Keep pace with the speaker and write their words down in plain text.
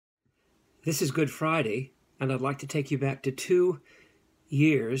This is Good Friday, and I'd like to take you back to 2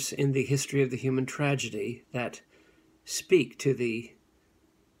 years in the history of the human tragedy that speak to the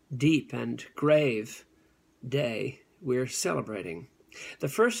deep and grave day we're celebrating. The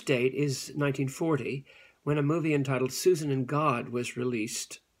first date is 1940, when a movie entitled Susan and God was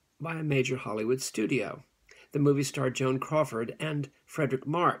released by a major Hollywood studio. The movie starred Joan Crawford and Fredric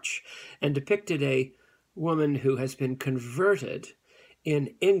March and depicted a woman who has been converted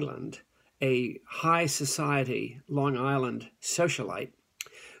in England, a high society Long Island socialite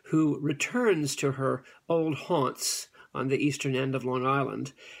who returns to her old haunts on the eastern end of Long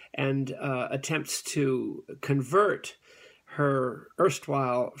Island and attempts to convert her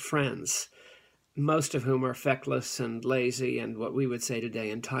erstwhile friends, most of whom are feckless and lazy and what we would say today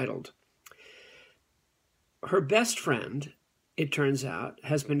entitled. Her best friend, it turns out,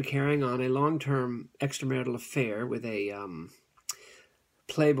 has been carrying on a long-term extramarital affair with a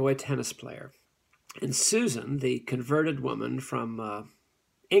Playboy tennis player. And Susan, the converted woman from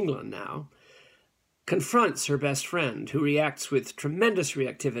England now, confronts her best friend, who reacts with tremendous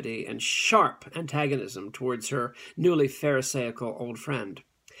reactivity and sharp antagonism towards her newly pharisaical old friend.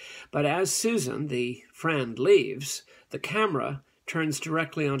 But as Susan, the friend, leaves, the camera turns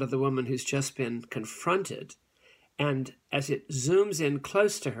directly onto the woman who's just been confronted, and as it zooms in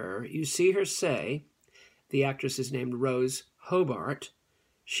close to her, you see her say, the actress is named Rose Hobart,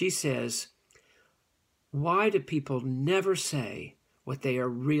 she says, "Why do people never say what they are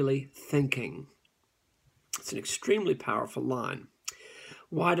really thinking?" It's an extremely powerful line.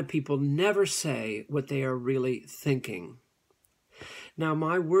 Why do people never say what they are really thinking? Now,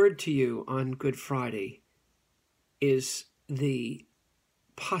 my word to you on Good Friday is the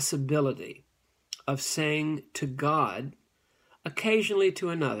possibility of saying to God, occasionally to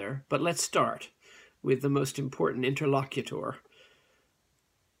another, but let's start with the most important interlocutor,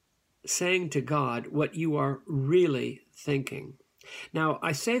 saying to God what you are really thinking. Now,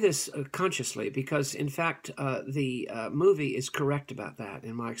 I say this consciously because, in fact, the movie is correct about that,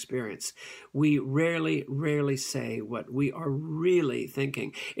 in my experience. We rarely say what we are really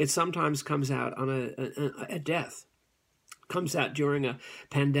thinking. It sometimes comes out on a death. Comes out during a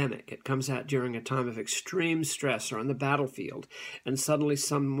pandemic. It comes out during a time of extreme stress or on the battlefield, and suddenly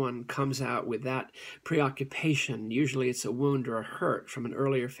someone comes out with that preoccupation. Usually it's a wound or a hurt from an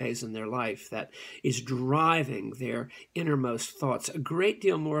earlier phase in their life that is driving their innermost thoughts a great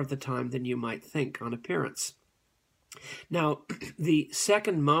deal more of the time than you might think on appearance. Now, the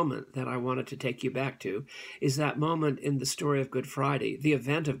second moment that I wanted to take you back to is that moment in the story of Good Friday, the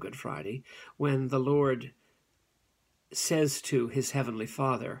event of Good Friday, when the Lord says to his heavenly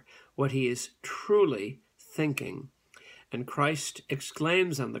Father what he is truly thinking. And Christ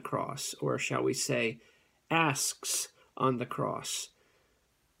exclaims on the cross, or shall we say, asks on the cross,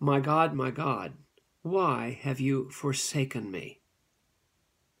 my God, why have you forsaken me?"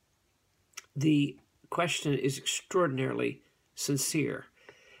 The question is extraordinarily sincere.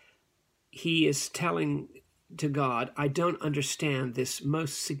 He is telling to God, I don't understand this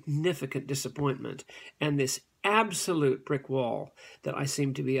most significant disappointment and this absolute brick wall that I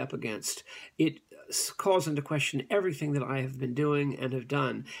seem to be up against. It calls into question everything that I have been doing and have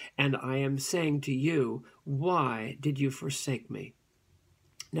done, and I am saying to you, why did you forsake me?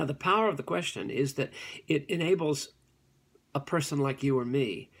 Now, the power of the question is that it enables a person like you or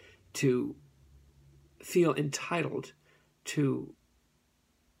me to feel entitled to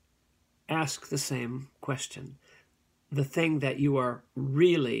ask the same question, the thing that you are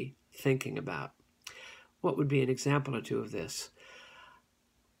really thinking about. What would be an example or two of this?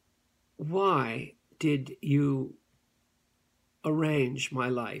 Why did you arrange my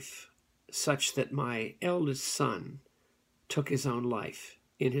life such that my eldest son took his own life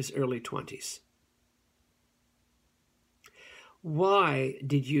in his early 20s? Why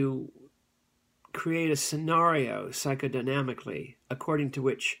did you create a scenario psychodynamically according to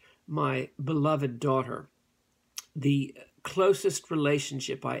which my beloved daughter, the closest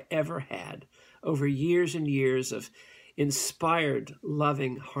relationship I ever had over years and years of inspired,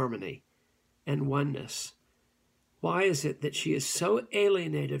 loving harmony and oneness, why is it that she is so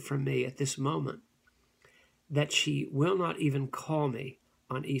alienated from me at this moment that she will not even call me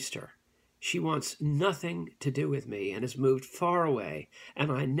on Easter? She wants nothing to do with me and has moved far away,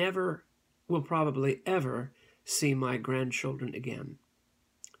 and I never will probably ever see my grandchildren again.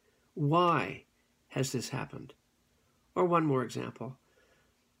 Why has this happened? Or one more example.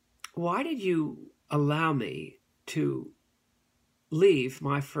 Why did you allow me to leave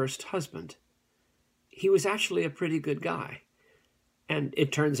my first husband? He was actually a pretty good guy. And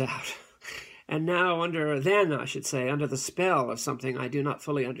it turns out, and now under the spell of something I do not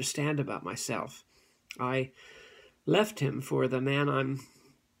fully understand about myself. I left him for the man I'm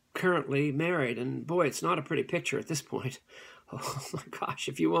currently married, and boy, it's not a pretty picture at this point. Oh my gosh,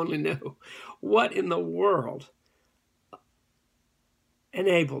 if you only knew what in the world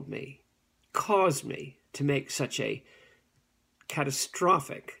enabled me, caused me to make such a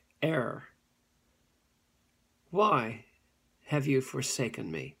catastrophic error. Why have you forsaken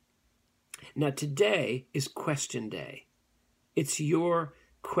me? Now, today is question day. It's your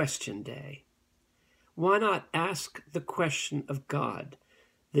question day. Why not ask the question of God,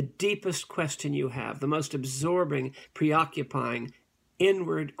 the deepest question you have, the most absorbing, preoccupying,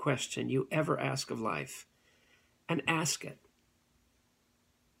 inward question you ever ask of life, and ask it,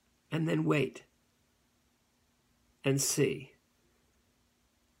 and then wait and see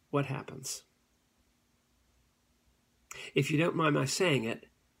what happens. If you don't mind my saying it,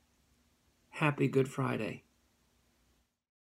 happy Good Friday.